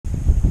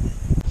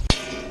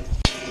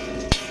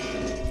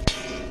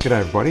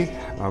G'day everybody,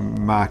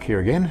 Mark here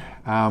again.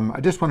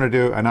 I just want to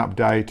do an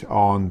update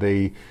on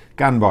the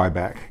gun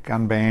buyback.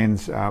 Gun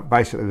bans,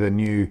 basically the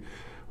new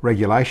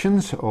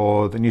regulations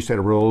or the new set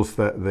of rules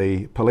that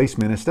the police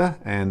minister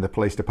and the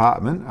police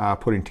department are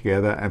putting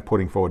together and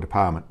putting forward to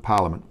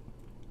Parliament.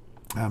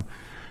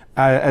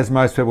 As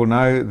most people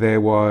know,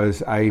 there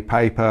was a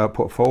paper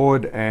put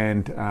forward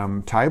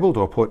and tabled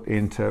or put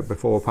into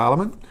before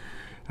Parliament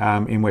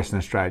in Western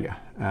Australia.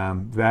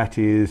 That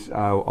is,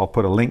 I'll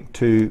put a link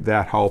to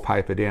that whole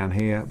paper down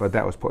here, but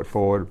that was put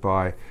forward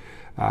by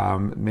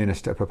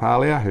Minister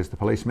Papalia, who's the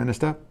police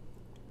minister.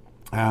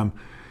 And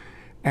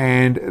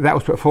that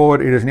was put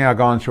forward. It has now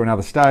gone through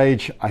another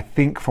stage. I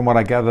think from what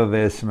I gather,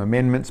 there's some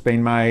amendments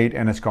been made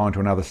and it's gone to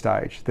another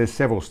stage. There's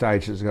several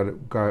stages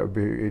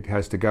it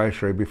has to go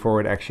through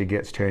before it actually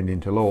gets turned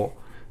into law.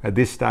 At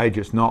this stage,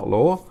 it's not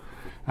law.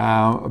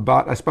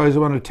 But I suppose I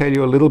want to tell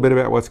you a little bit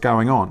about what's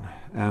going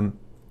on.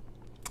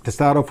 To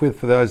start off with,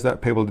 for those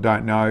people that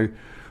don't know,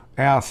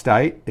 our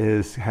state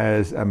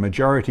has a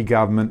majority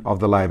government of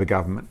the Labor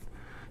government.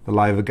 The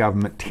Labor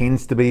government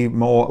tends to be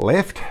more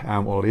left,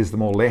 well, it is the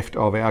more left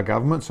of our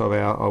government.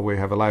 So we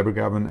have a Labor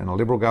government and a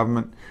Liberal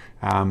government.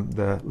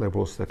 The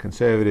Liberals, the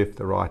Conservative,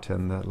 the right,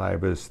 and the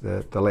Labor's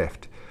the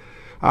left.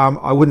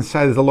 I wouldn't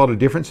say there's a lot of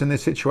difference in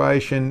this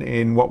situation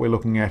in what we're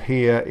looking at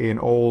here in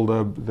all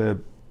the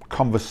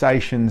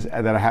conversations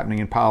that are happening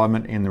in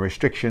Parliament, in the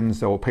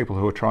restrictions, or people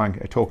who are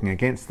talking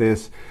against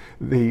this.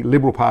 The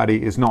Liberal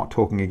Party is not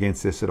talking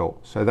against this at all.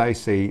 So they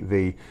see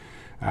the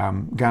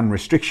gun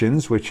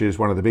restrictions, which is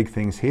one of the big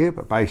things here,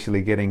 but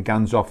basically getting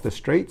guns off the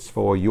streets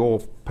for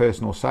your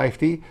personal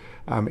safety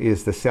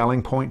is the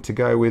selling point to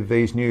go with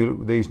these new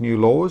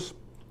laws,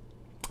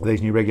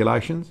 these new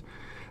regulations.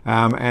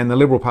 And the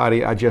Liberal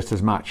Party are just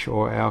as much,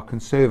 or our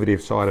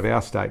Conservative side of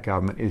our state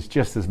government is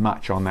just as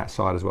much on that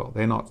side as well.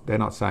 They're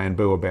not saying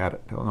boo about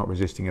it. They're not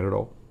resisting it at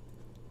all.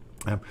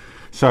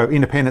 So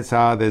independents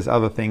there's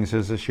other things.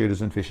 There's the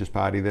Shooters and Fishers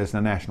Party. There's the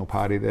National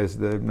Party. There's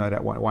the No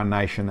Doubt One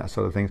Nation, that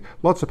sort of things.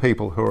 Lots of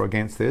people who are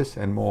against this,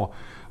 and more,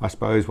 I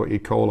suppose, what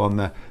you'd call on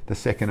the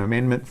Second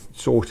Amendment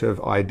sort of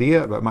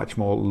idea, but much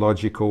more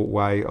logical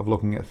way of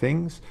looking at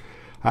things.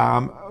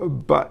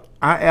 But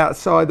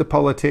outside the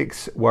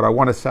politics, what I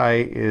want to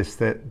say is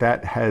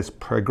that has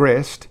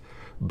progressed,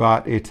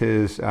 but it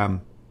is, I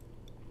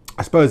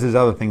suppose there's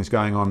other things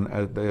going on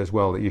as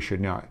well that you should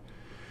know.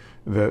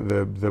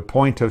 The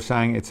point of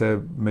saying it's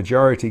a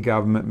majority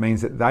government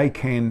means that they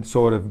can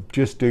sort of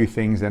just do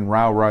things and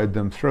railroad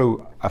them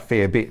through a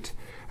fair bit,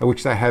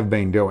 which they have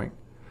been doing.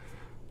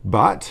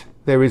 But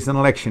there is an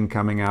election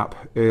coming up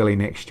early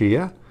next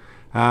year.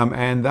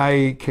 And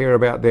they care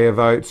about their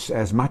votes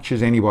as much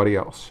as anybody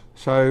else.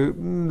 So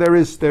there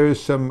is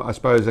some, I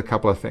suppose, a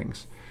couple of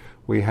things.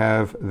 We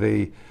have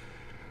the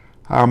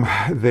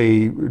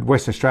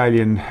West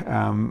Australian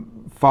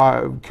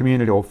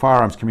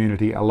Firearms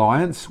Community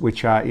Alliance,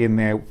 which are in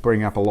there,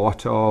 bring up a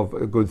lot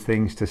of good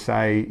things to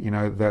say, you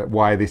know,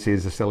 why this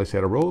is a silly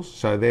set of rules.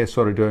 So they're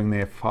sort of doing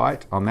their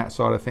fight on that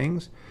side of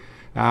things.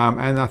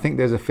 And I think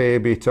there's a fair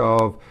bit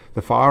of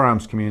the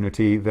firearms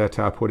community that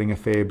are putting a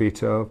fair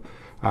bit of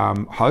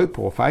hope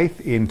or faith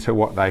into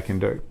what they can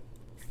do.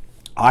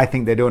 I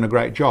think they're doing a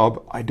great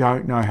job. I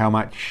don't know how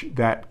much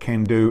that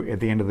can do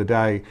at the end of the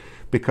day,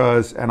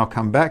 because, and I'll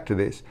come back to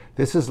this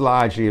is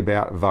largely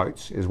about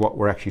votes, is what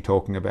we're actually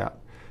talking about.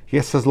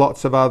 Yes, there's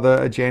lots of other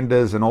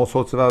agendas and all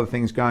sorts of other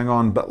things going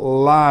on, but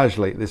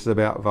largely this is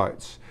about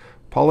votes.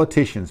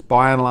 Politicians,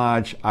 by and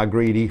large, are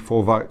greedy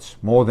for votes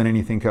more than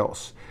anything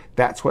else.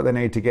 That's what they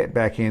need to get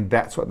back in.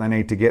 That's what they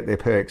need to get their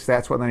perks.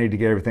 That's what they need to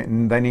get everything.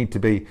 And they need to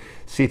be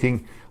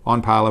sitting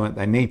on Parliament.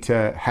 They need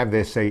to have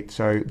their seat.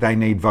 So they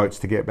need votes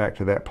to get back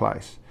to that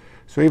place.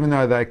 So even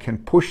though they can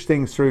push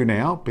things through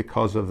now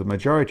because of the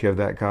majority of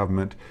that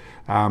government,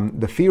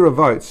 the fear of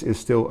votes is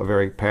still a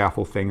very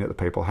powerful thing that the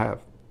people have.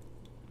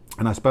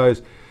 And I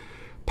suppose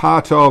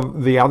part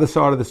of the other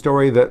side of the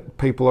story that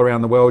people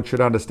around the world should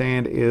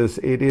understand is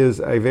it is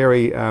a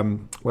very,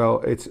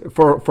 well, it's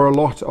for a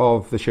lot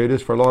of the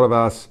shooters, for a lot of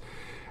us,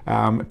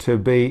 to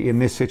be in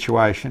this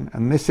situation.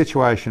 And this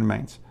situation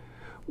means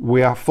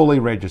we are fully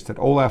registered.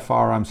 All our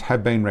firearms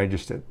have been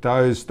registered.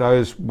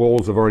 Those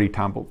walls have already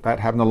tumbled. That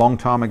happened a long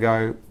time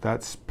ago.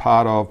 That's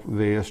part of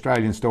the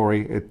Australian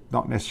story. It's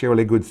not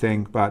necessarily a good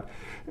thing, but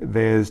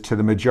to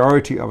the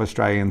majority of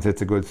Australians,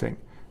 it's a good thing.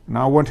 And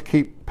I want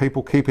to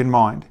people keep in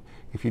mind,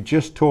 if you're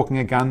just talking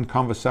a gun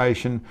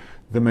conversation,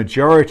 the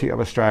majority of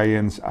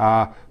Australians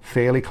are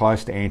fairly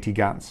close to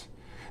anti-guns.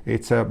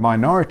 It's a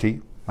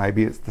minority,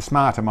 maybe it's the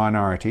smarter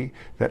minority,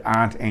 that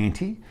aren't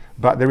anti,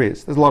 but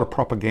there's a lot of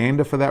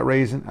propaganda for that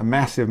reason, a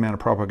massive amount of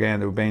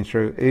propaganda we've been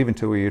through, even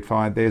to where you'd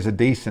find there's a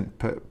decent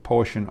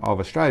portion of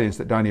Australians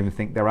that don't even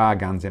think there are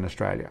guns in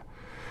Australia.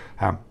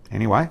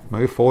 Anyway,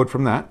 move forward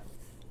from that.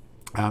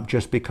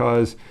 Just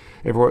because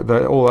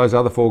all those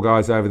other four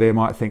guys over there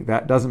might think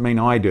that doesn't mean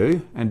I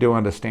do, and do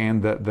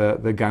understand that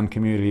the gun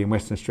community in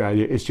Western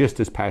Australia is just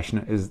as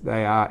passionate as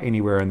they are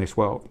anywhere in this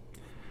world.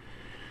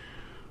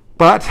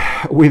 But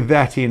with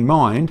that in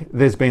mind,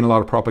 there's been a lot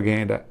of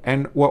propaganda,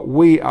 and what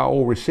we are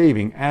all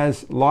receiving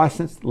as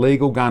licensed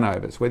legal gun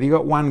owners, whether you've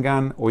got one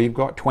gun or you've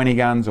got 20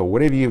 guns or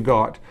whatever you've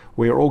got,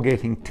 we are all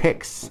getting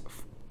texts,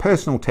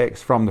 personal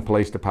texts from the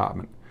police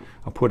department.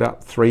 I'll put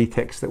up 3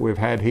 texts that we've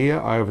had here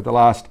over the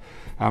last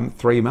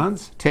 3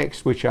 months,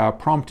 texts which are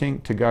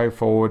prompting to go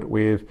forward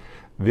with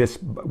this,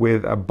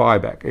 with a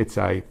buyback. It's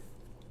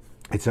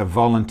a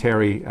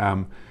voluntary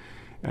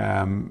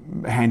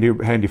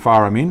handy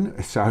firearm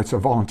in, so it's a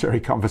voluntary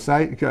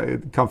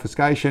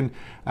confiscation.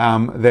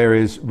 There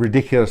is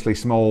ridiculously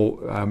small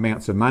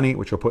amounts of money,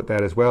 which I'll put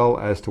that as well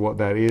as to what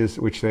that is,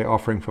 which they're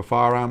offering for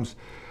firearms.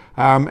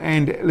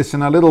 And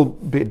listen, a little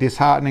bit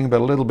disheartening, but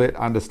a little bit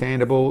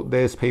understandable.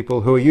 There's people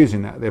who are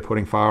using that. They're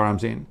putting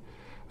firearms in.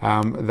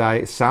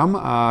 Some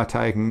are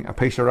taking a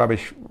piece of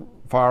rubbish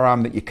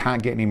firearm that you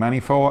can't get any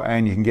money for,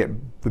 and you can get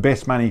the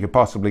best money you could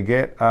possibly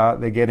get.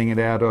 They're getting it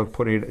out of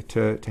putting it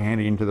to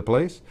hand it into the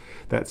police.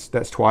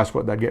 That's twice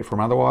what they'd get from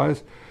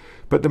otherwise.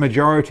 But the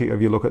majority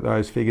of, you look at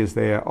those figures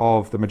there,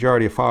 of the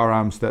majority of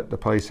firearms that the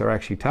police are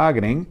actually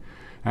targeting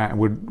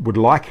would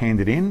like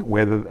handed in,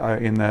 whether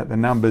in the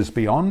numbers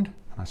beyond.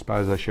 I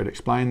suppose I should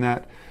explain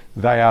that.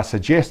 They are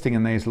suggesting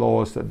in these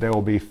laws that there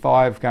will be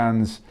 5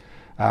 guns.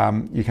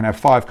 You can have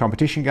 5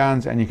 competition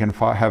guns, and you can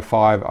have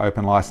 5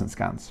 open license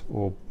guns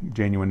or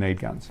genuine need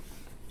guns,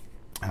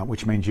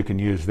 which means you can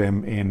use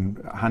them in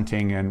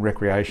hunting and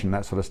recreation,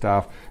 that sort of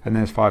stuff. And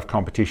there's 5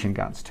 competition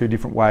guns. 2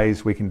 different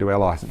ways we can do our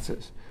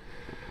licenses.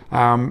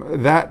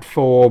 That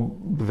for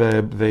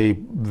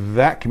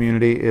that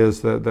community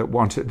is that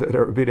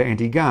are a bit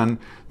anti-gun.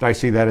 They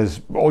see that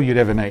as all you'd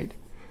ever need.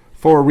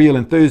 For a real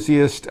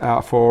enthusiast,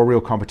 for a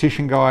real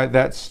competition guy,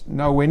 that's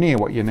nowhere near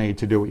what you need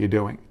to do what you're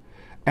doing.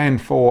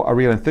 And for a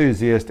real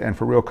enthusiast and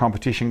for a real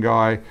competition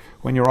guy,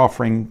 when you're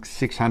offering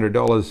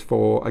 $600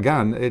 for a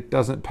gun, it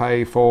doesn't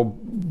pay for,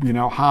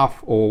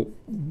 half or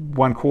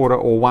 1/4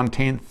 or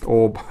 1/10,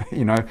 or,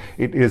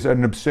 it is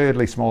an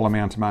absurdly small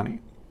amount of money.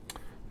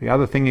 The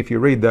other thing, if you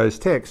read those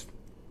texts,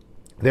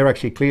 they're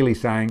actually clearly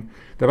saying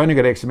they've only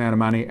got X amount of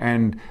money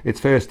and it's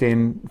first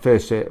in,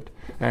 first served.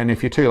 And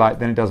if you're too late,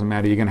 then it doesn't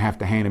matter. You're going to have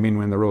to hand them in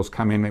when the rules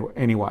come in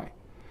anyway.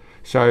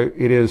 So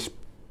it is,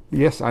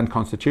 yes,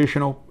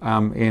 unconstitutional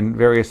in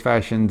various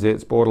fashions.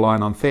 It's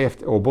borderline on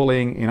theft or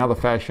bullying in other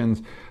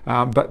fashions,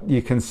 but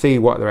you can see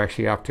what they're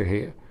actually up to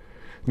here.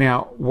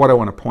 Now, what I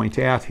want to point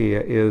out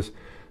here is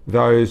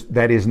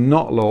that is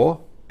not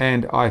law,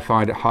 and I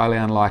find it highly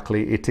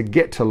unlikely to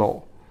get to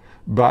law.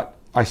 But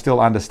I still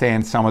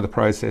understand some of the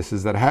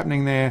processes that are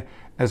happening there.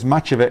 As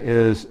much of it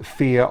is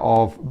fear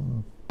of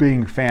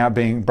being found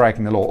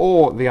breaking the law,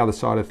 or the other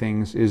side of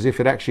things is if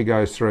it actually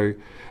goes through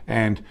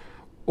and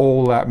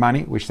all that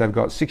money, which they've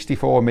got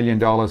 $64 million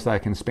they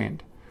can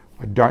spend.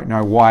 I don't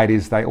know why it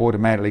is they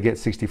automatically get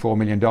 $64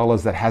 million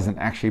that hasn't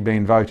actually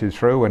been voted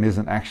through and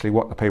isn't actually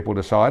what the people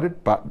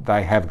decided, but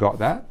they have got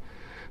that,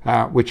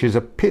 which is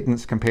a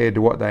pittance compared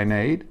to what they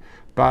need.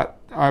 But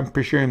I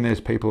presume there's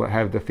people that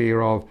have the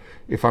fear of,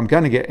 if I'm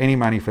going to get any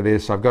money for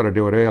this, I've got to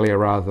do it earlier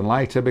rather than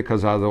later,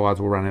 because otherwise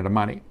we'll run out of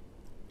money.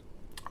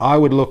 I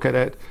would look at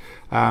it,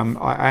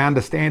 I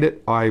understand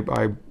it,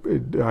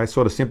 I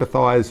sort of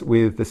sympathise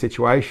with the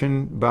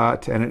situation,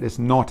 and it is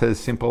not as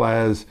simple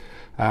as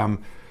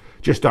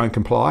just don't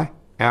comply.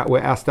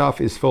 Our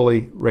stuff is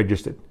fully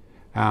registered.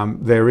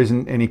 There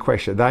isn't any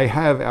question. They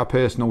have our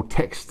personal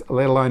text,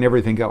 let alone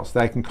everything else.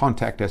 They can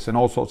contact us in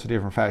all sorts of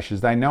different fashions.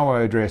 They know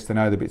our address, they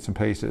know the bits and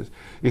pieces.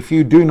 If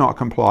you do not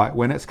comply,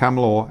 when it's come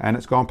law and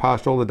it's gone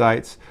past all the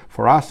dates,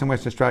 for us in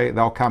Western Australia,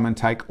 they'll come and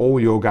take all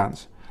your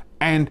guns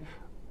and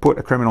put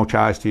a criminal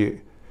charge to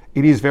you.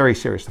 It is very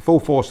serious. The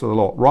full force of the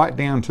law, right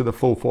down to the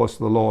full force of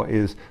the law,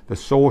 is the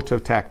sort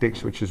of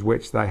tactics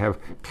which they have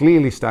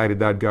clearly stated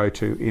they'd go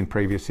to in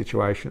previous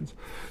situations.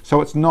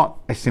 So it's not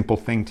a simple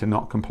thing to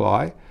not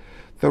comply.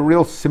 The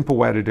real simple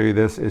way to do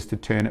this is to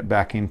turn it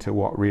back into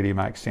what really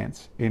makes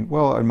sense. In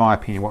my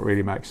opinion, what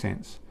really makes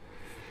sense.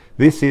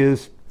 This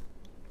is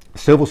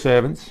civil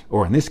servants,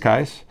 or in this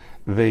case,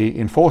 the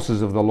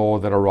enforcers of the law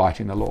that are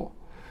writing the law.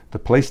 The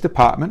police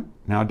department,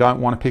 now I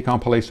don't want to pick on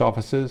police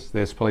officers.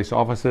 There's police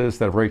officers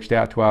that have reached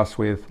out to us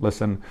with,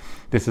 listen,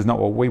 this is not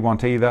what we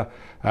want either.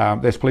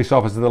 There's police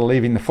officers that are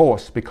leaving the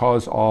force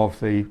because of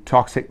the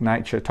toxic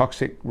nature,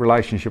 toxic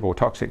relationship, or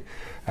toxic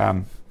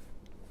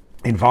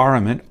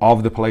environment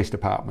of the police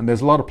department.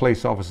 There's a lot of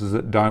police officers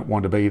that don't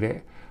want to be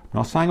there. I'm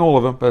not saying all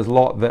of them, but there's a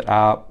lot that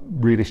are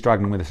really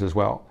struggling with this as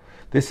well.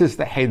 This is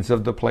the heads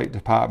of the police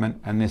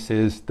department, and this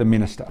is the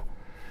minister.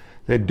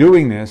 They're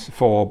doing this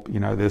for,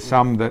 there's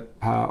some that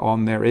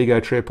on their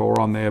ego trip,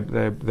 or on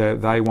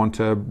they want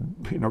to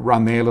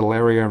run their little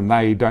area and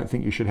they don't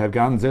think you should have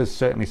guns. There's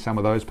certainly some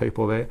of those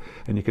people there,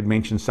 and you could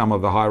mention some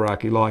of the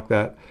hierarchy like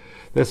that.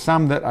 There's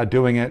some that are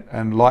doing it,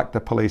 and like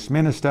the police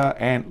minister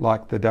and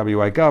like the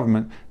WA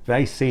government,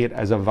 they see it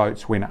as a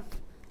votes winner.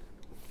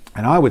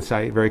 And I would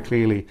say very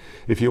clearly,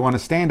 if you want to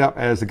stand up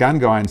as a gun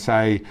guy and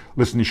say,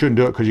 listen, you shouldn't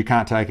do it because you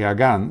can't take our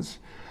guns,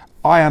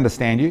 I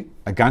understand you,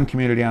 a gun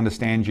community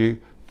understands you.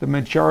 The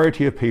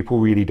majority of people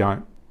really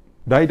don't.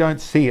 They don't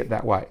see it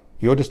that way.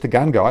 You're just a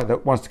gun guy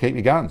that wants to keep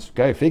your guns.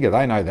 Go figure,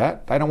 they know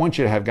that. They don't want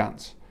you to have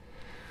guns.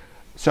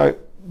 So,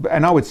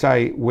 and I would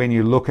say when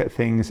you look at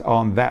things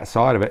on that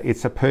side of it,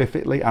 it's a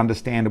perfectly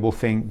understandable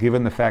thing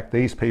given the fact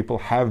these people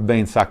have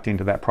been sucked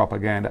into that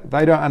propaganda.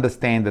 They don't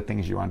understand the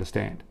things you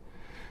understand.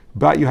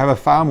 But you have a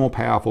far more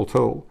powerful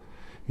tool.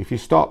 If you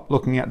stop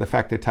looking at the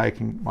fact they're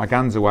taking my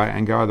guns away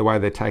and go the way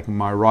they're taking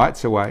my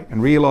rights away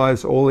and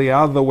realise all the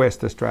other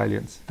West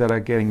Australians that are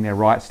getting their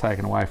rights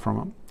taken away from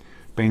them.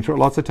 Been through it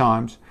lots of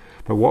times,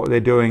 but what they're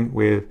doing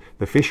with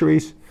the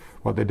fisheries,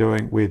 what they're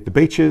doing with the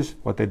beaches,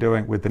 what they're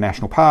doing with the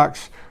national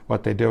parks,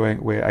 what they're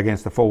doing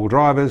against the four-wheel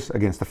drivers,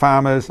 against the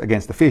farmers,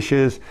 against the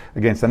fishers,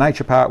 against the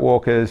nature park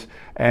walkers,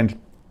 and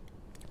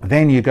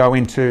then you go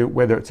into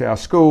whether it's our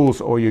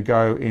schools or you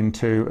go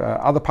into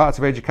other parts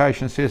of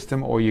education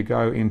system or you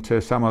go into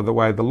some of the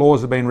way the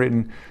laws have been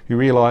written, you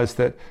realise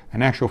that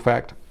in actual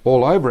fact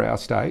all over our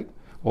state,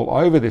 all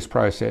over this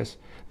process,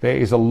 there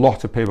is a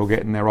lot of people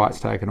getting their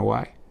rights taken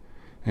away.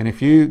 And if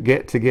you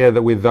get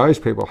together with those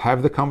people,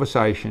 have the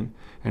conversation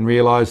and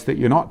realise that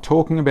you're not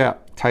talking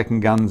about taking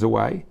guns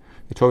away,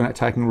 you're talking about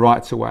taking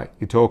rights away,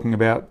 you're talking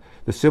about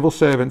the civil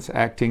servants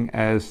acting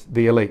as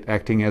the elite,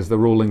 acting as the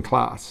ruling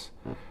class.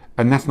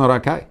 And that's not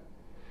okay.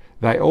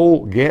 They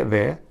all get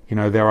there. You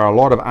know, there are a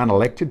lot of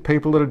unelected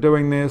people that are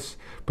doing this,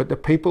 but the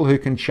people who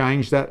can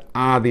change that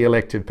are the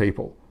elected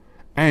people.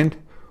 And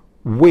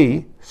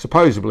we,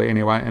 supposedly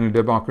anyway, in a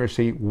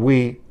democracy,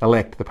 we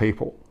elect the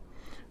people.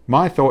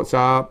 My thoughts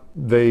are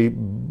the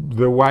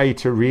way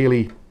to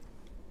really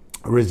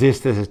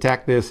resist this,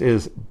 attack this,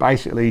 is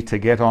basically to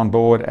get on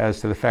board as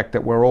to the fact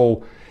that we're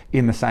all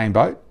in the same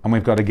boat and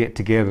we've got to get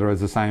together as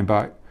the same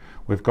boat.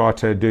 We've got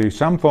to do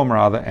some form or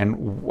other,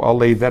 and I'll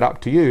leave that up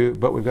to you,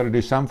 but we've got to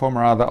do some form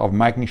or other of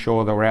making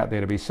sure that we're out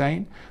there to be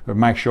seen, but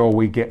make sure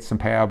we get some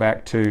power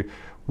back to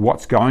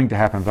what's going to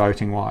happen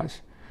voting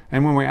wise.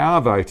 And when we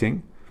are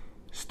voting,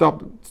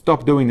 stop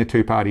doing the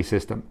two-party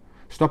system.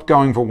 Stop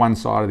going for one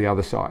side or the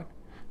other side.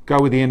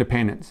 Go with the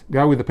independents.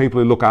 Go with the people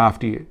who look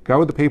after you. Go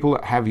with the people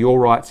that have your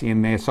rights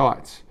in their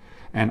sights.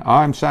 And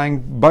I'm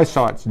saying both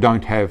sides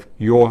don't have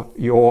your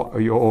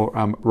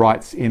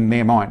rights in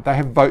their mind. They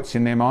have votes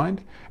in their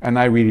mind and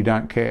they really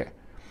don't care.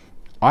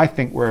 I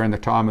think we're in the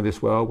time of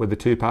this world where the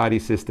two-party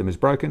system is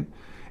broken.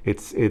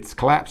 It's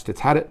collapsed,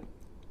 it's had it.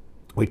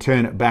 We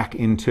turn it back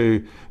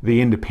into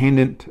the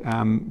independent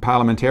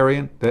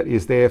parliamentarian that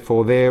is there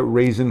for their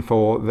reason,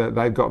 for that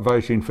they've got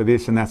voting for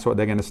this and that's what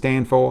they're going to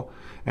stand for.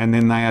 And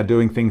then they are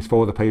doing things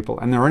for the people.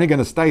 And they're only going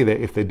to stay there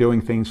if they're doing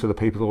things for the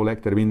people who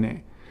elected them in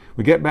there.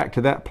 We get back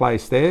to that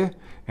place there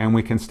and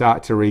we can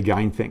start to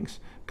regain things.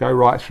 Go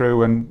right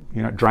through and,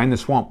 you know, drain the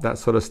swamp, that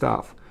sort of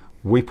stuff.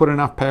 We put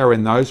enough power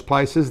in those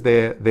places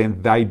there,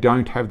 then they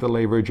don't have the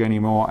leverage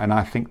anymore, and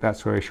I think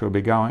that's where we should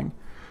be going.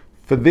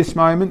 For this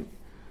moment,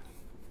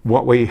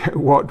 what we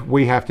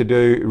have to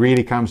do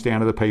really comes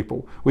down to the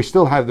people. We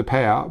still have the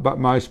power, but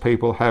most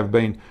people have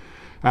been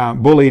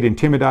bullied,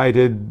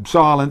 intimidated,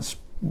 silenced,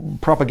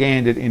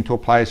 propaganded into a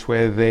place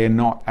where they're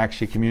not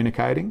actually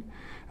communicating.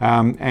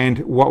 And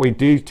what we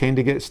do tend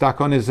to get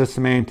stuck on is the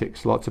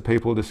semantics. Lots of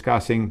people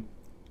discussing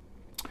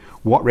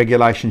what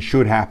regulation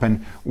should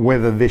happen,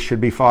 whether this should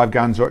be 5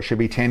 guns or it should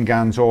be 10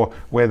 guns, or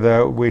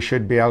whether we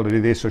should be able to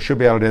do this or should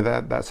be able to do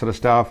that sort of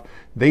stuff.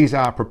 These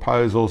are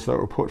proposals that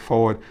were put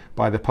forward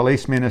by the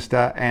police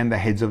minister and the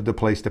heads of the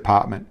police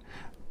department.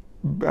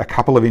 A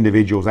couple of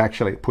individuals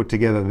actually put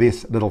together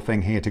this little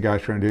thing here to go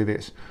through and do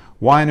this.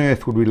 Why on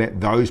earth would we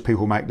let those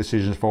people make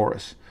decisions for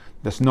us?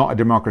 That's not a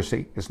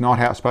democracy. It's not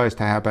how it's supposed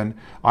to happen.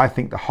 I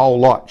think the whole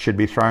lot should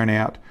be thrown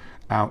out.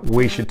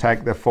 We should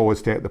take the forward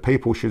step. The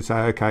people should say,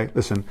 okay,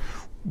 listen,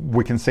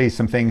 we can see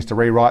some things to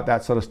rewrite,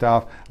 that sort of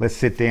stuff. Let's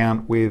sit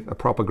down with a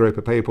proper group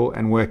of people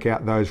and work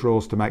out those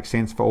rules to make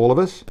sense for all of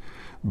us.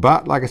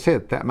 But like I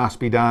said, that must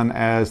be done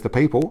as the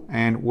people,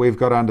 and we've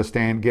got to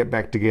understand, get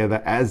back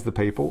together as the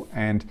people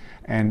and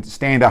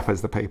stand up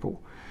as the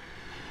people.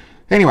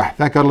 Anyway,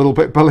 that got a little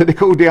bit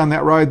political down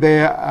that road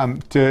there.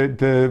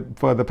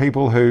 For the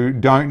people who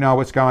don't know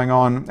what's going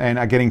on and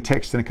are getting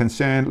texted and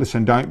concerned,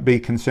 listen, don't be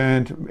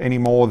concerned any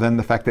more than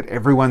the fact that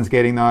everyone's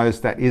getting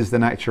those. That is the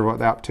nature of what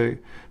they're up to.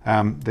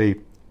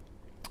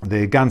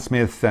 The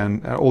gunsmiths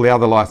and all the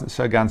other licenses,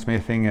 so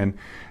gunsmithing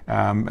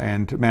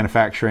and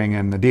manufacturing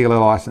and the dealer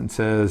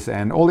licenses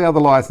and all the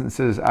other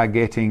licenses are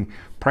getting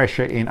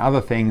pressure in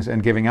other things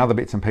and giving other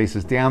bits and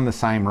pieces down the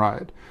same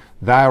road.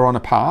 They are on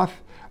a path.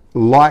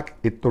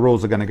 The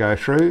rules are going to go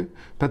through,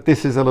 but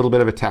this is a little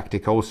bit of a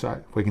tactic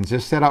also. If we can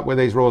just set up where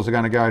these rules are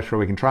going to go through,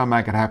 we can try and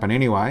make it happen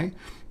anyway.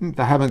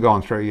 They haven't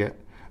gone through yet.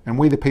 And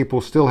we the people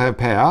still have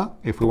power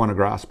if we want to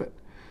grasp it.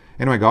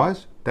 Anyway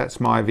guys, that's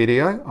my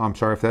video. I'm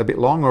sorry if they're a bit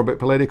long or a bit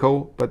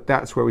political, but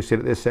that's where we sit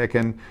at this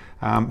second.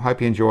 Hope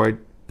you enjoyed.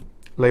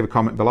 Leave a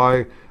comment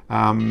below.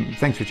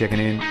 Thanks for checking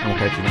in, and we'll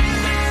catch you next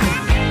time.